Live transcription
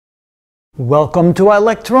Welcome to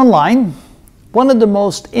ilectureonline. One of the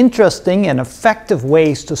most interesting and effective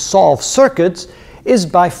ways to solve circuits is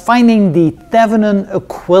by finding the Thevenin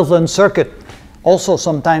equivalent circuit. Also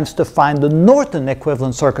sometimes to find the Norton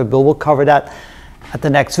equivalent circuit, but we'll cover that at the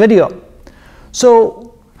next video.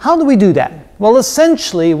 So how do we do that? Well,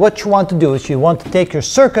 essentially what you want to do is you want to take your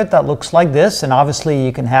circuit that looks like this, and obviously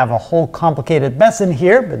you can have a whole complicated Biezen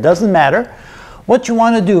here, but it doesn't matter. What you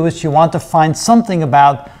want to do is you want to find something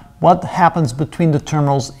about what happens between the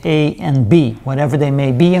terminals A and B, whatever they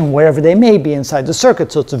may be and wherever they may be inside the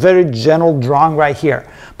circuit. So it's a very general drawing right here.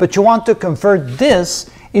 But you want to convert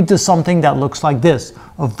this into something that looks like this.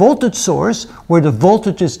 A voltage source where the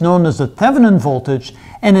voltage is known as the Thevenin voltage,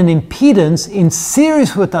 and an impedance in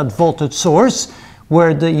series with that voltage source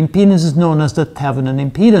where the impedance is known as the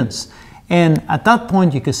Thevenin impedance. And at that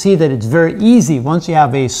point you can see that it's very easy. Once you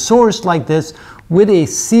have a source like this with a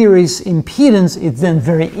series impedance, it's then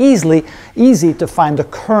very easy to find the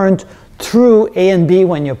current through A and B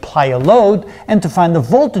when you apply a load, and to find the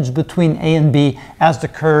voltage between A and B as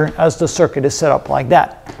the circuit is set up like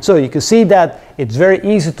that. So you can see that it's very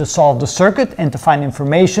easy to solve the circuit and to find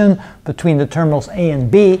information between the terminals A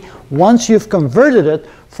and B once you've converted it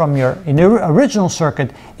from your original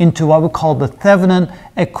circuit into what we call the Thevenin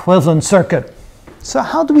equivalent circuit. So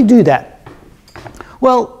how do we do that?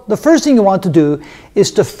 Well, the first thing you want to do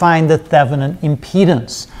is to find the Thevenin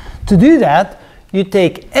impedance. To do that, you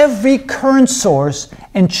take every current source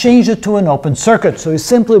and change it to an open circuit. So you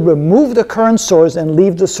simply remove the current source and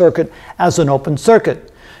leave the circuit as an open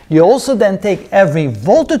circuit. You also then take every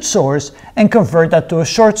voltage source and convert that to a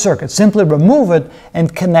short circuit. Simply remove it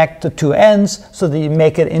and connect the two ends so that you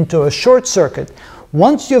make it into a short circuit.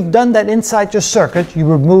 Once you've done that inside your circuit, you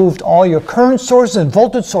removed all your current sources and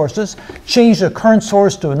voltage sources, changed the current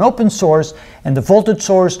source to an open source and the voltage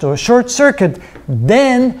source to a short circuit,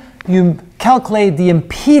 then you calculate the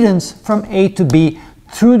impedance from A to B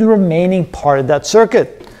through the remaining part of that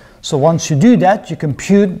circuit. So once you do that, you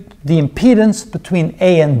compute the impedance between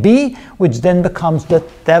A and B, which then becomes the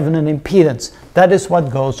Thevenin impedance. That is what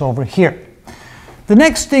goes over here. The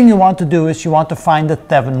next thing you want to do is you want to find the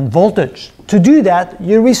Thevenin voltage. To do that,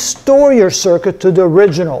 you restore your circuit to the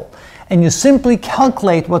original, and you simply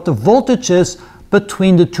calculate what the voltage is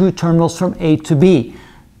between the two terminals from A to B.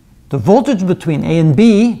 The voltage between A and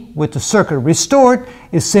B with the circuit restored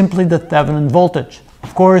is simply the Thevenin voltage.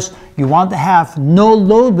 Of course, you want to have no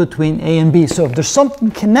load between A and B. So if there's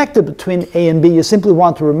something connected between A and B, you simply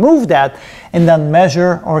want to remove that and then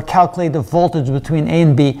measure or calculate the voltage between A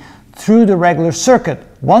and B through the regular circuit.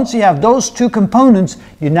 Once you have those two components,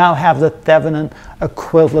 you now have the Thevenin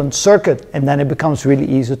equivalent circuit, and then it becomes really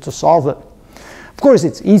easy to solve it. Of course,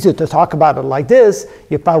 it's easier to talk about it like this.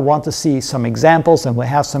 You probably want to see some examples, and we'll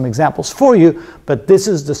have some examples for you, but this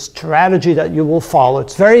is the strategy that you will follow.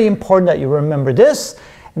 It's very important that you remember this,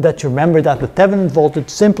 and that you remember that the Thevenin voltage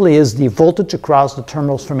simply is the voltage across the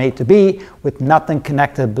terminals from A to B with nothing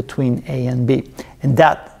connected between A and B. And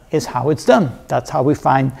that is how it's done. That's how we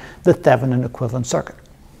find the Thevenin equivalent circuit.